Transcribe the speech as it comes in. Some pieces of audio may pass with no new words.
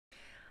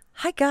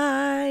Hi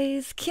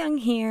guys, Kyung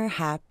here.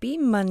 Happy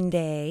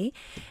Monday.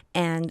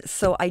 And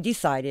so I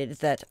decided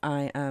that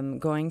I am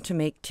going to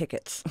make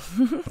tickets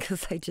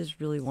because I just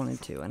really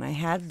wanted to. And I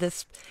had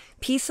this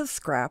piece of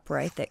scrap,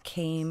 right, that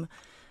came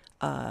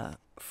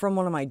from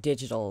one of my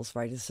digitals,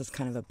 right? It's just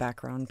kind of a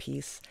background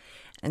piece.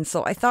 And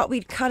so I thought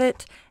we'd cut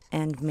it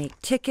and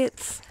make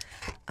tickets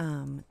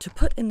to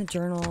put in the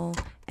journal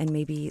and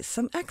maybe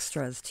some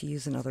extras to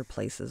use in other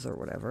places or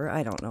whatever.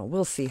 I don't know.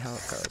 We'll see how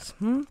it goes.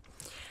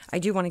 I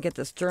do want to get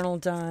this journal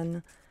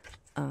done.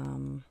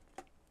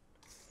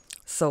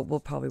 So we'll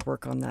probably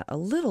work on that a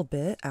little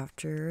bit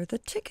after the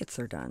tickets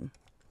are done.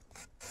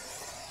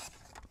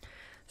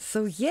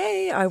 So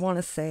yay, I want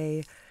to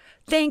say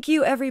thank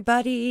you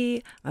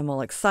everybody. I'm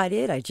all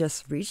excited. I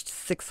just reached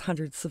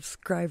 600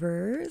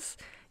 subscribers.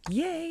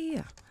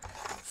 Yay.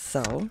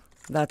 So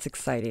that's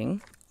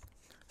exciting.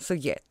 So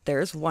yeah,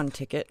 there's one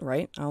ticket,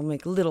 right? I'll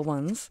make little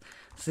ones.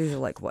 So these are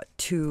like what,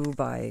 2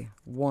 by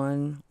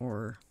 1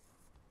 or...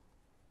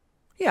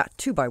 Yeah,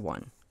 2 by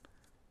 1.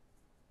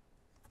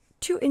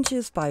 2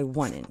 inches by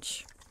 1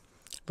 inch.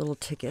 Little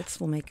tickets.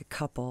 We'll make a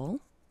couple.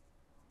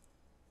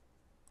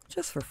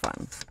 Just for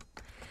fun.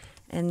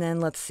 And then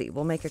let's see.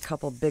 We'll make a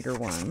couple bigger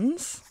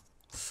ones.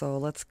 So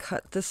let's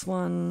cut this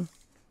one.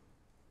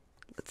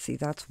 Let's see.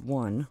 That's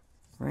 1,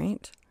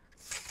 right?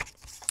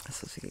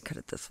 So we can cut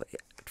it this way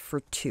for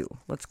 2.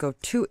 Let's go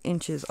 2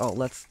 inches. Oh,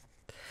 let's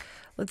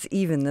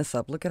even this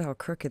up. Look at how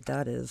crooked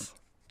that is.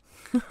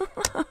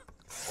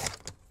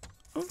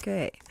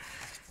 Okay,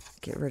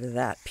 get rid of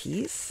that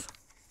piece.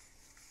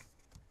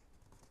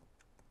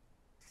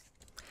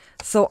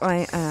 So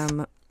I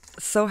am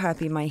so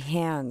happy. My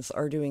hands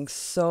are doing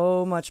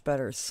so much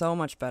better, so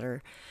much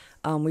better.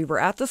 We were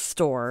at the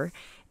store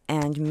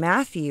and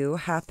Matthew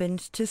happened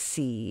to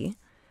see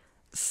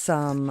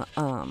some,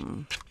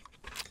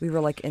 we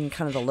were like in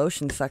kind of the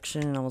lotion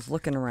section and I was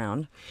looking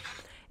around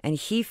and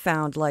he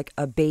found like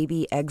a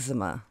baby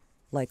eczema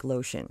like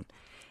lotion.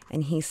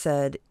 And he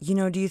said, you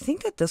know, do you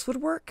think that this would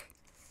work?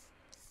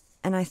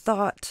 And I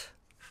thought,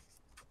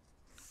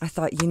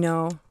 you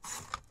know,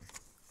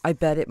 I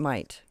bet it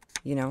might,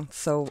 you know.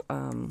 So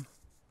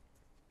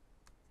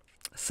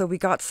we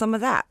got some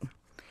of that.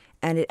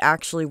 And it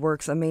actually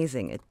works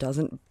amazing. It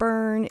doesn't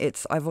burn.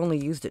 I've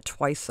only used it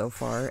twice so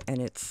far,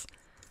 and it's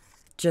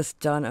just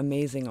done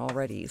amazing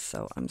already.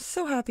 So I'm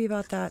so happy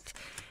about that.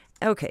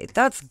 Okay,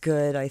 that's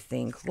good, I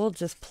think. We'll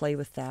just play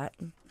with that.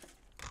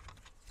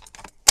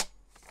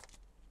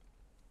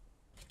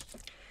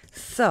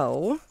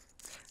 So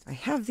I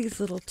have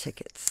these little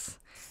tickets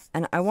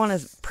and I want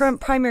to,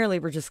 primarily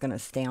we're just going to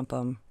stamp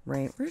them,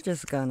 right? We're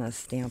just going to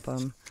stamp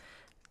them.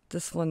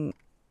 This one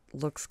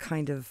looks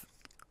kind of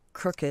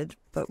crooked,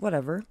 but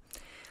whatever.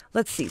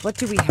 Let's see. What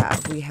do we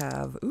have? We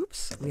have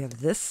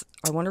this.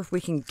 I wonder if we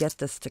can get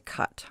this to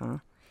cut, huh?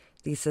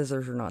 These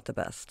scissors are not the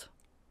best.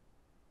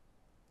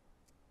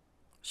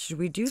 Should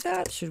we do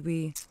that?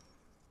 I'm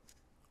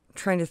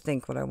trying to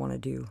think what I want to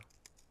do.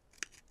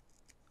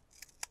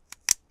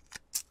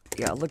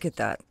 Yeah, look at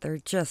that. They're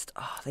just,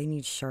 they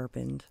need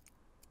sharpened.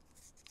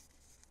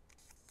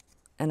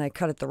 And I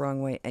cut it the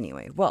wrong way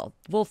anyway. Well,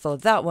 we'll throw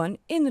that one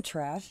in the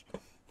trash.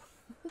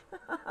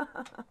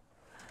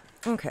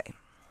 Okay.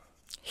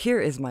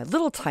 Here is my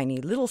little tiny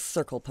little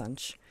circle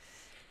punch.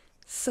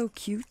 So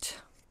cute.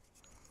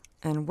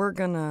 And we're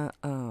gonna,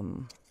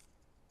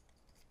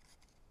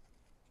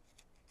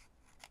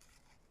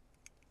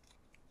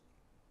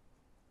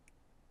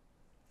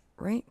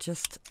 right,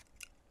 just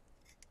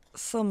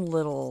some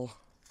little...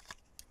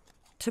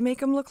 to make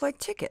them look like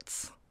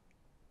tickets.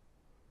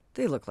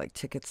 They look like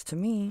tickets to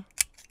me.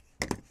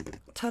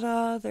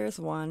 Ta-da, there's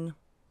one.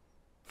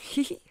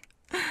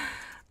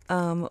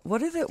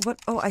 What is it?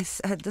 Oh, I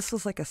said this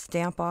was like a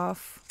stamp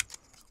off.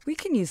 We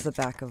can use the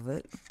back of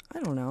it. I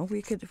don't know.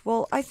 We could,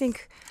 well, I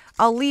think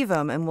I'll leave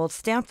them and we'll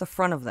stamp the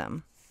front of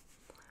them,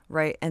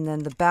 right? And then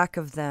the back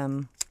of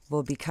them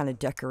will be kind of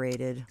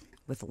decorated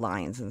with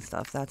lines and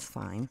stuff. That's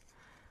fine.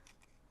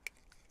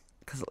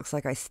 Because it looks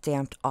like I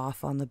stamped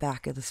off on the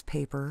back of this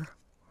paper.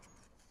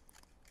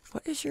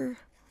 What is your...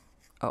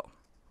 Oh.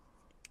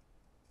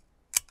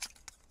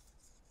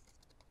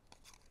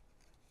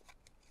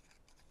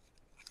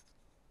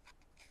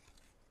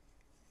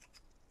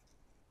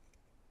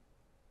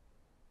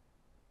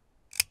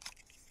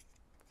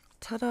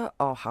 Ta-da.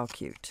 Oh, how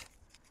cute.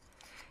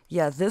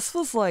 Yeah, this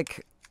was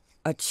like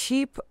a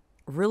cheap,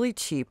 really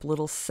cheap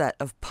little set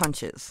of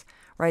punches,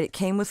 right? It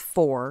came with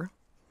 4.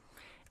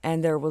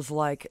 And there was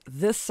like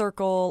this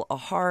circle, a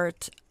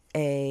heart,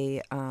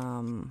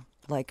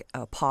 like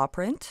a paw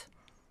print,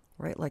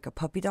 right? Like a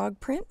puppy dog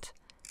print.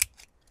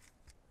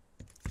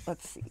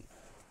 Let's see.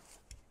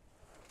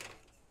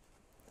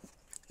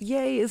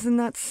 Yay, isn't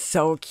that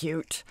so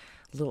cute?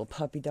 Little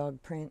puppy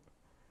dog print.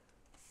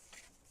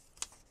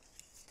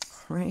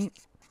 Right?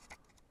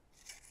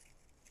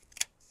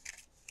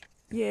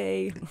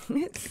 Yay,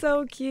 it's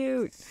so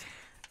cute.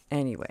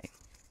 Anyway,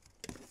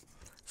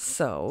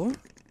 so...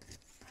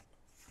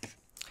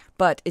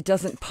 but it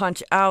doesn't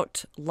punch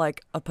out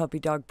like a puppy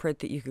dog print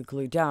that you could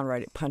glue down,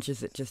 right? It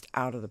punches it just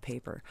out of the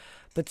paper,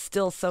 but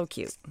still so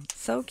cute.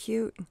 So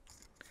cute.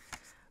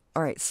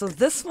 All right, so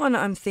this one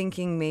I'm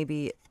thinking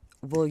maybe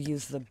we'll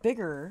use the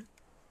bigger.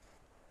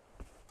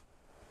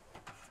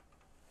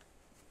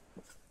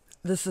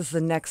 This is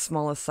the next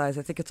smallest size.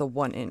 I think it's a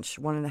 1 inch,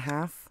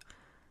 1.5.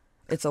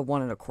 It's a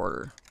 1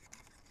 1/4.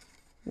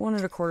 1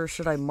 1/4.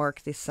 Should I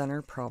mark the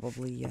center?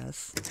 Probably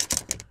yes.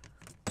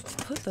 Let's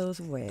put those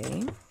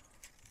away,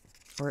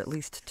 or at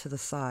least to the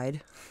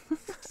side.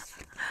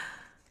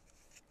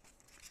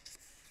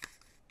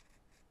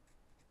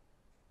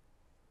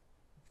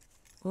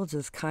 We'll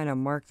just kind of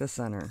mark the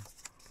center.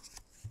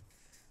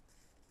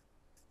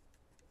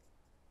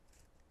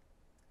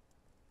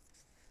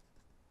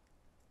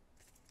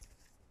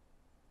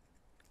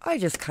 I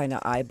just kind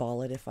of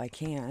eyeball it if I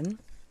can.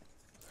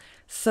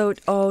 So,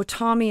 oh,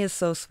 Tommy is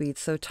so sweet.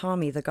 So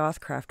Tommy, the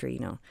Goth Crafter, you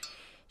know,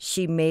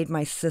 she made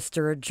my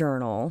sister a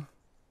journal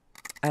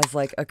as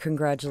like a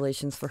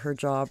congratulations for her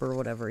job or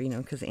whatever, you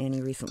know, because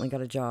Annie recently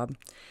got a job.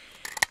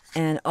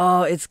 And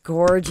oh, it's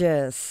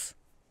gorgeous.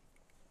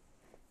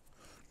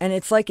 And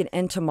it's like an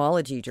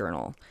entomology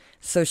journal.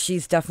 So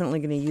she's definitely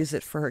going to use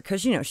it for her,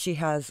 because, you know, she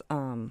has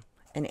an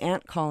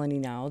ant colony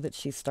now that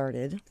she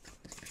started.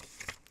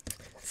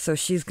 So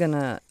she's going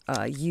to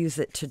use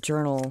it to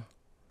journal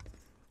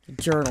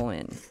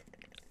in.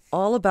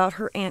 All about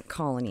her ant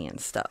colony and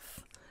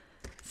stuff.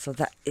 So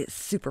that is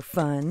super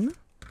fun.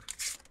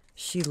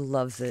 She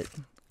loves it.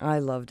 I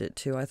loved it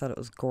too. I thought it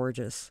was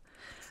gorgeous.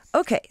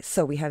 Okay,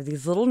 so we have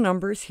these little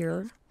numbers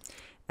here.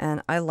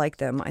 And I like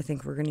them. I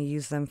think we're going to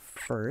use them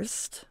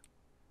first.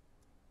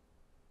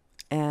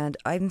 And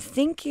I'm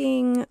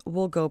thinking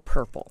we'll go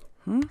purple.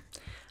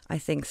 I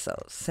think so.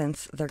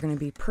 Since they're going to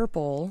be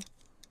purple.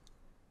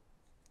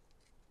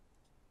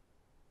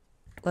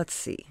 Let's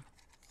see.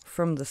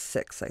 From the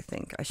 6, I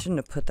think. I shouldn't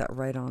have put that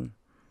right on,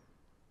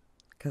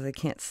 because I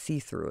can't see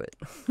through it.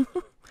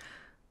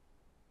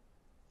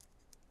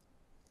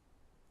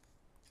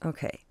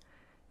 Okay.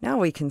 Now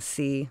we can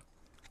see,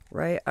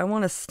 right? I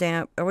want to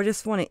stamp. I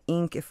just want to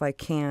ink, if I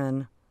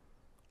can,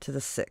 to the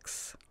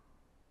 6.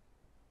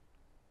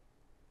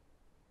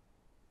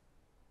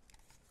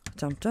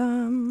 Dum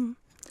dum.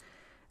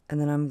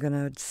 And then I'm going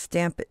to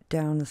stamp it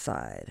down the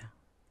side.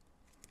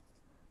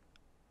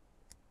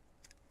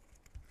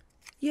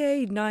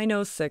 Yay,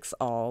 906.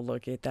 Oh,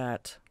 look at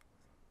that.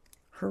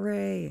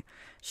 Hooray.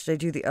 Should I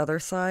do the other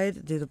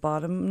side? Do the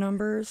bottom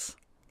numbers?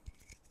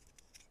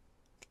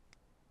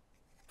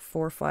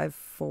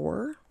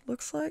 454,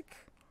 looks like.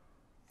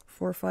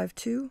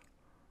 452.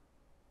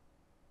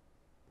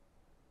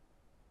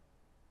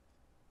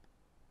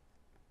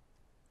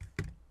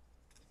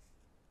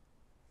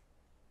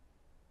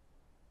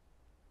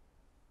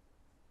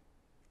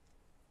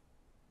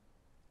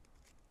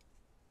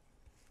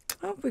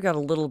 Oh, we got a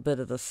little bit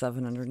of the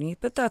 7 underneath,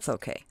 but that's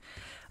okay.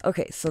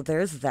 Okay, so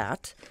there's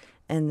that.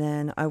 And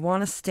then I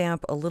want to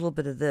stamp a little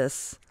bit of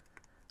this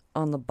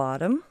on the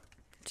bottom,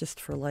 just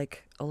for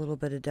like a little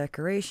bit of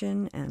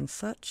decoration and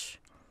such.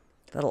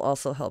 That'll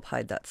also help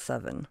hide that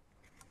 7.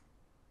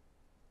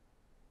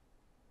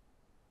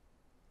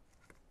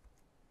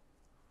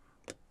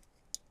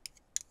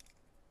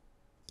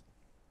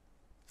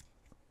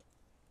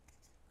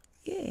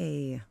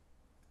 Yay.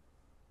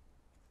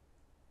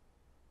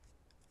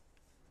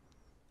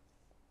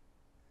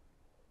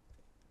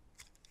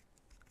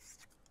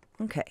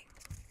 Okay.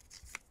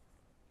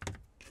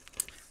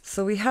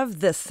 So we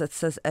have this that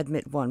says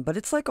admit 1, but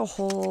it's like a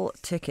whole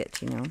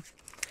ticket, you know.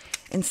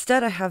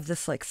 Instead, I have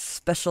this like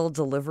special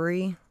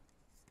delivery,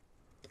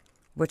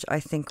 which I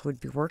think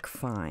would work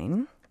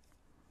fine.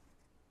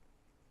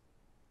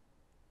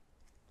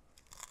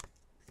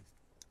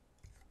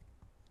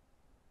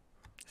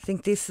 I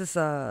think this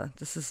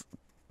is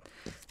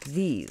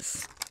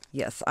these.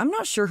 Yes, I'm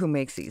not sure who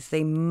makes these.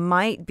 They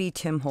might be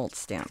Tim Holtz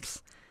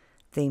stamps.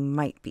 They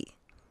might be.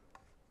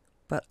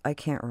 But I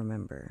can't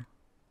remember.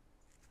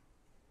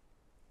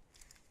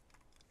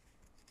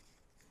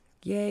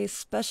 Yay,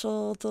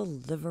 special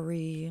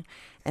delivery.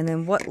 And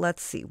then what,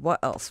 let's see, what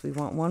else? We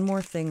want one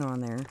more thing on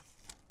there.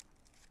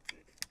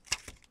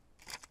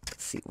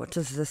 Let's see, what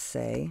does this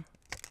say?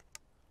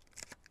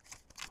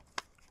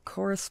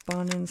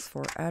 Correspondence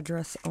for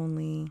address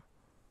only.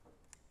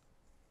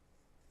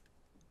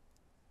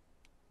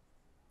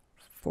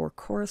 For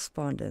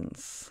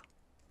correspondence.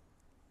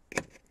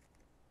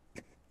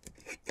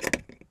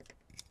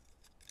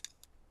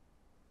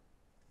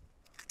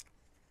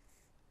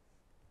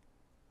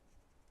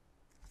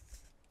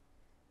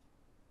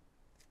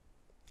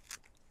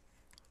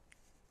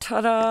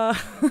 Ta-da!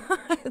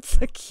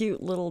 It's a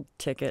cute little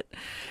ticket,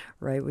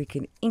 right? We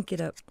can ink it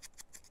up.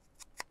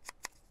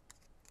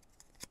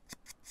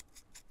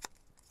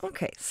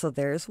 Okay, so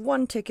there's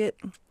one ticket.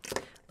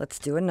 Let's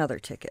do another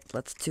ticket.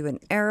 Let's do an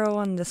arrow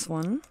on this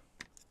one.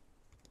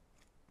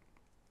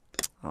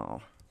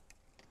 Oh,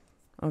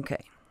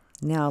 okay.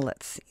 Now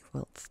let's see.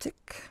 We'll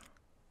stick.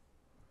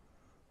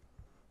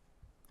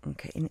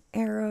 Okay, an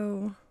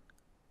arrow.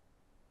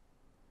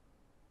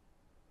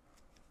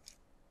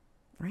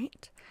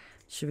 right?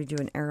 Should we do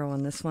an arrow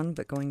on this one,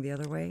 but going the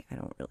other way? I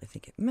don't really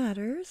think it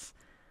matters.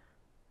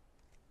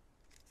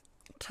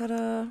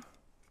 Ta-da!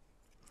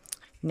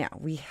 Now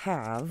we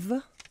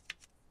have,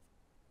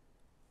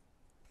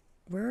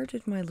 where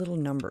did my little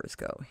numbers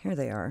go? Here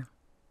they are.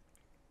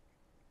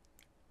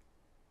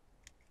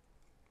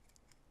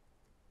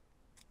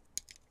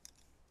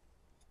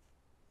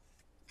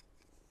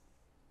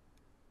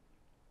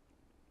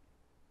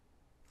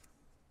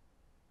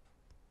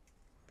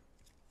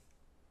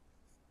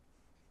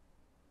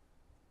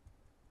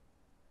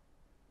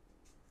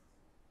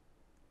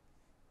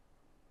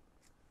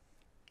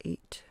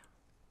 Eight.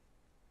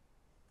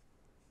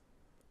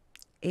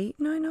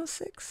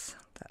 8906.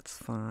 That's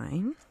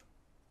fine.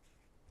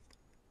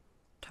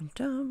 Dum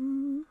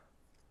dum.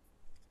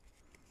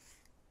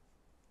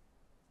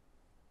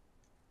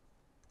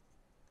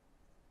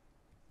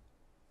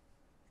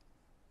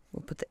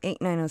 We'll put the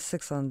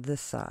 8906 on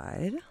this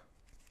side.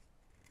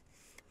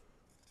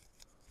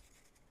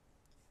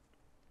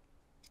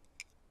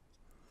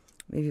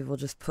 Maybe we'll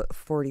just put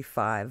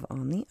 45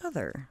 on the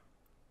other.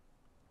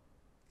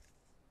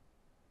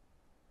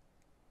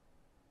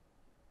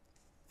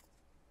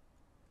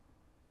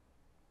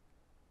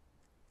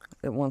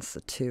 It wants the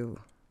 2.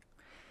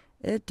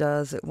 It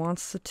does. It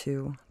wants the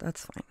 2.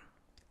 That's fine.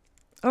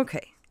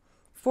 Okay.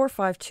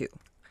 452.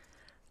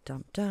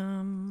 Dum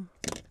dum.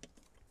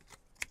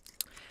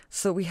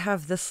 So we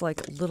have this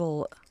like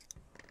little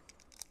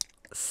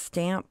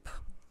stamp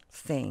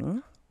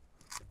thing,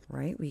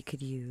 right? We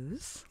could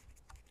use.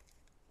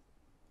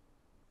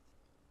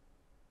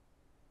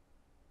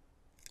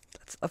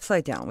 That's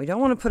upside down. We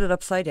don't want to put it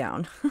upside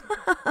down.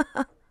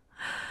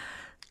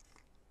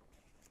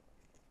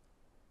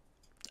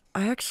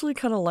 I actually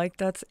kind of like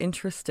that's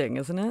interesting,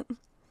 isn't it?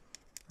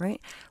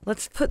 Right?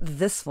 Let's put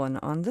this one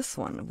on this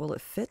one. Will it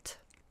fit?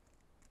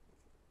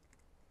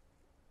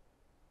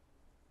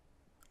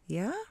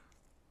 Yeah?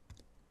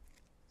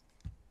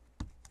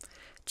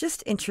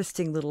 Just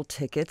interesting little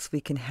tickets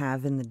we can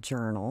have in the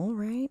journal,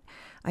 right?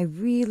 I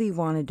really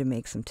wanted to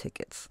make some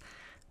tickets.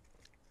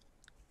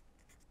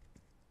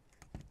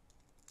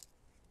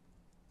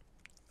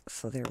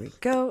 So there we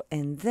go.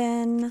 And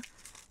then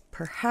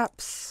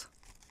perhaps...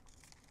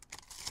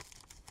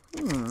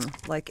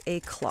 like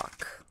a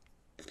clock.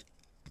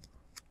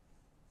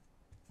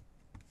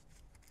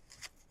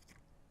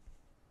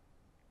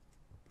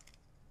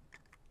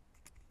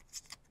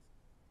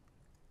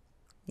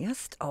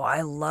 Yes. Oh,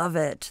 I love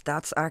it.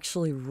 That's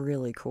actually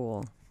really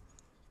cool.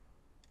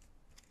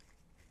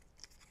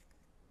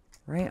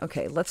 Right?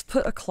 Okay, let's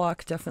put a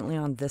clock definitely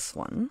on this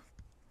one.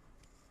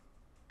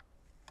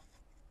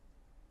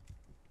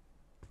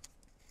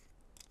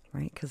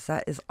 Right? Because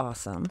that is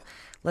awesome.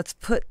 Let's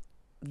put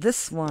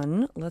this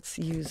one, let's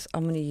use,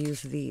 I'm going to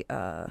use the,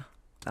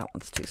 that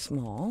one's too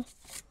small.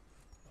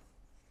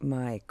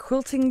 My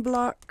quilting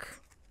block.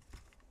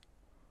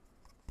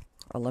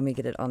 Oh, let me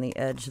get it on the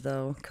edge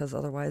though, because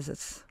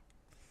otherwise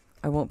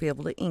I won't be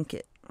able to ink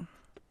it.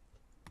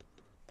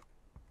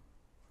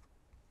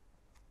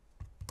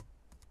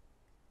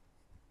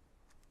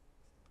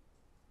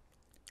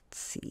 Let's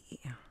see.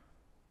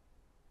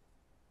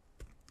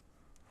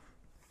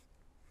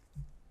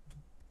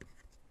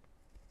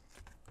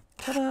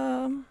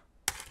 Ta-da!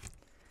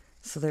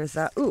 So there's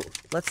that. Ooh,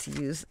 let's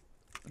use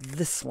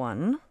this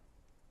one.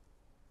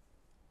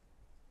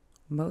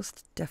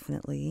 Most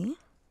definitely.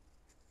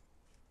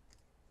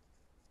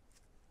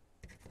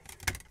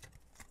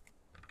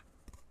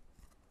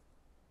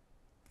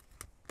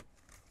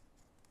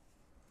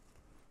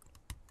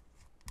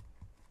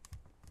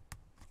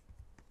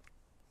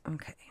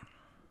 Okay.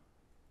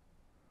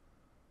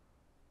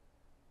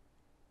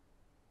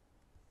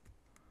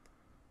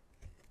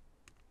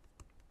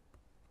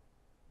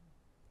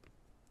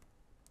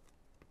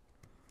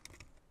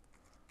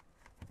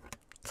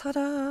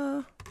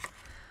 Ta-da!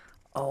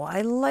 Oh,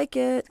 I like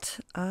it.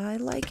 I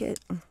like it.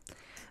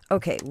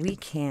 Okay, we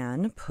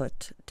can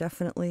put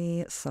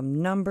definitely some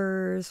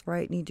numbers,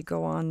 right? Need to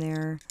go on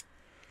there.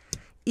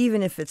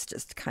 Even if it's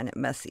just kind of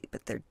messy,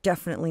 but there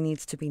definitely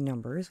needs to be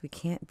numbers. We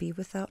can't be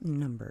without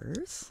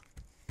numbers.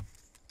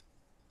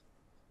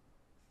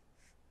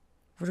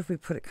 What if we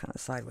put it kind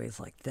of sideways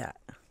like that?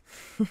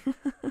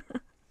 What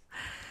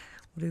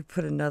if we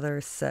put another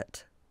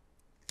set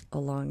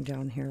along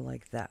down here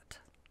like that?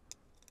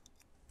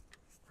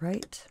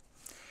 Right?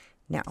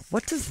 Now,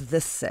 what does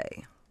this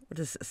say? What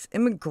is this?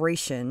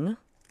 Immigration.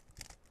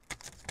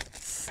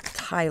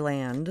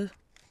 Thailand.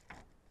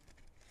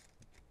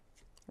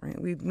 Right?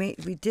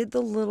 We did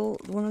the little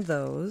one of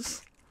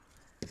those.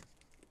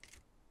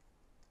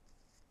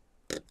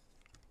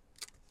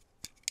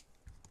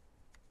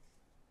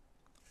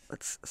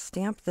 Let's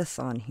stamp this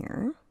on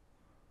here.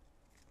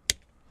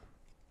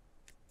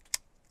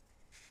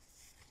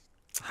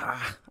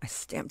 Ah, I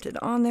stamped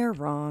it on there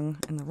wrong,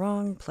 in the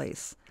wrong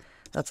place.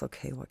 That's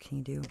okay. What can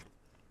you do?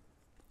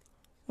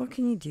 What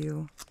can you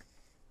do?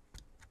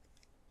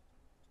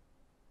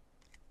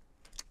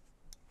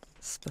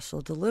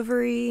 Special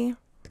delivery.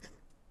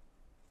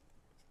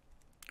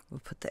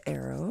 We'll put the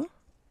arrow.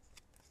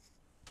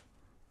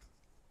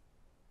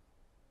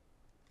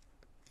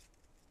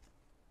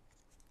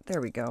 There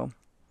we go.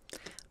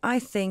 I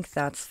think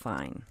that's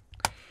fine.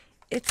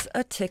 It's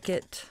a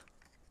ticket.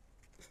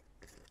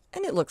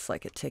 And it looks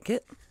like a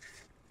ticket.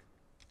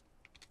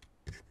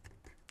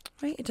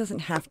 Right? It doesn't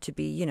have to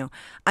be, you know.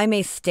 I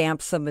may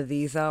stamp some of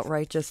these out,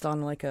 right? Just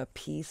on like a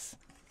piece.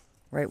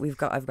 Right?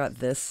 I've got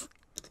this.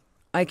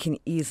 I can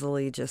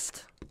easily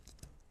just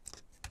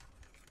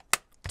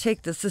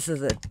take this. This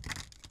is a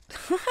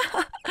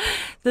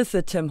this is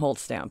a Tim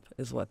Holtz stamp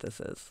is what this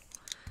is.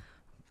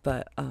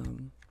 But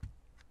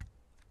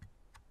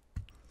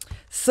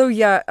so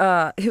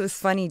yeah, it was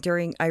funny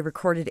during I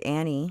recorded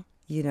Annie,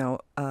 you know,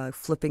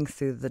 flipping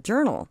through the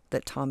journal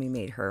that Tommy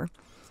made her.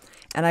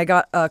 And I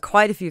got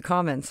quite a few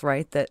comments,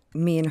 right, that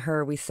me and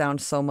her, we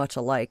sound so much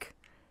alike.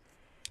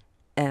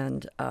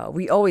 And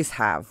we always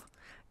have.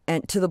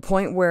 And to the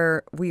point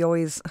where we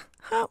always,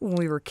 when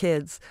we were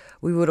kids,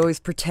 we would always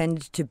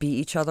pretend to be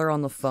each other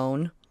on the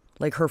phone.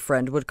 Like her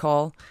friend would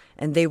call.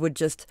 And they would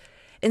just,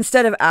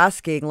 instead of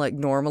asking like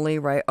normally,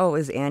 right, oh,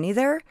 is Annie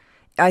there?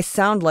 I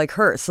sound like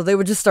her. So they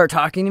would just start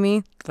talking to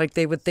me. Like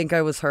they would think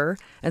I was her.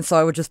 And so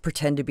I would just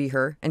pretend to be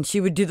her. And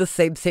she would do the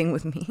same thing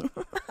with me.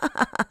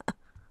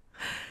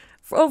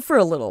 For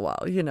a little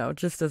while, you know,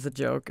 just as a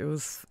joke. It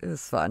was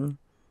fun.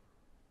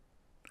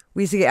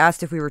 We used to get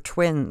asked if we were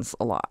twins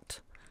a lot.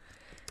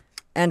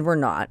 And we're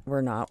not.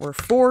 We're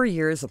 4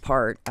 years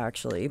apart,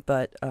 actually.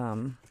 But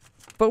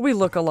we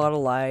look a lot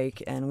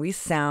alike. And we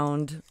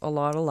sound a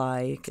lot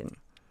alike. And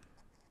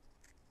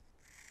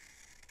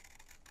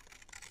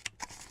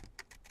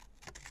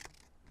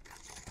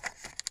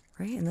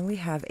right? And then we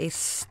have a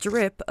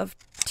strip of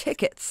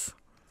tickets.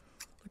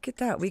 Look at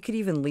that. We could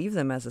even leave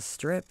them as a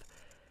strip.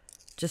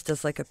 Just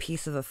as like a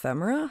piece of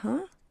ephemera,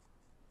 huh?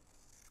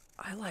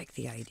 I like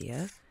the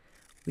idea.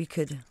 We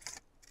could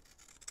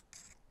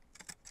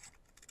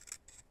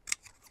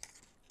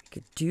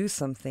do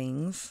some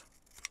things,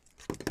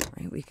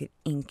 right? We could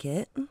ink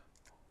it,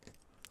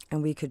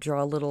 and we could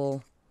draw a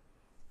little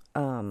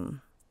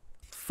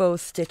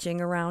faux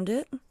stitching around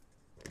it.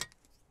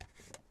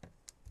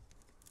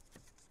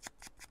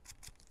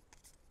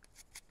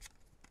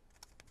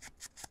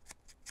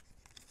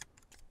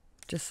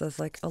 Just as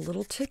like a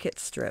little ticket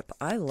strip.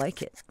 I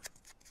like it.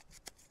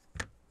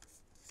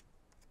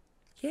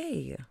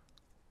 Yay.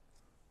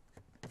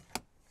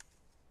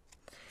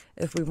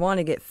 If we want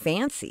to get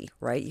fancy,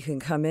 right, you can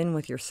come in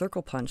with your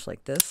circle punch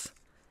like this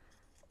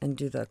and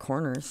do the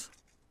corners.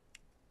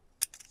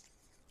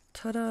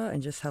 Ta-da,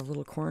 and just have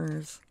little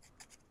corners.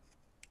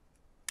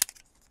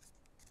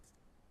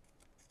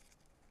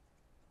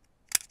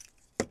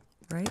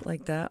 Right,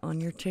 like that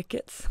on your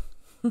tickets.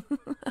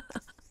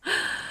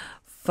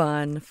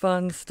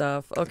 Fun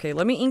stuff. Okay,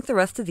 let me ink the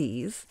rest of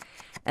these,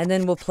 and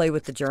then we'll play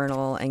with the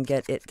journal and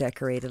get it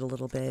decorated a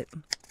little bit.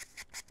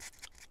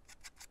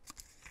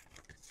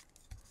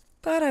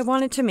 But I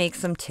wanted to make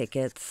some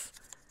tickets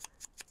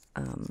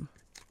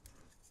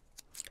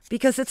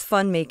because it's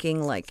fun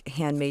making like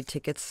handmade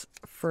tickets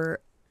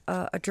for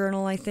a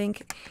journal, I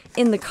think,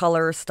 in the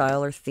color,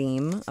 style, or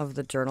theme of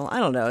the journal. I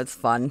don't know, it's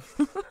fun.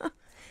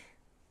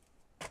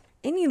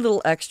 Any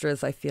little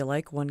extras I feel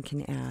like one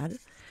can add.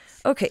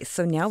 Okay,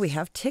 so now we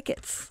have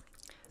tickets.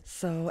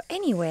 So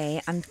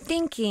anyway, I'm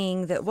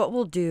thinking that what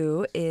we'll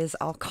do is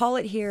I'll call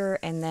it here,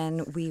 and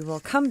then we will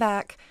come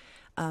back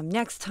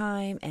next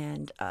time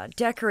and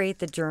decorate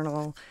the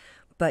journal.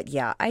 But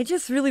yeah, I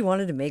just really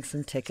wanted to make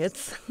some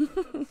tickets.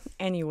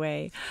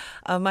 Anyway,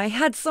 I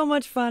had so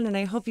much fun, and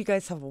I hope you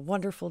guys have a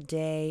wonderful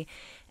day.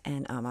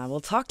 And I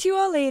will talk to you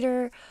all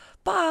later.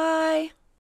 Bye!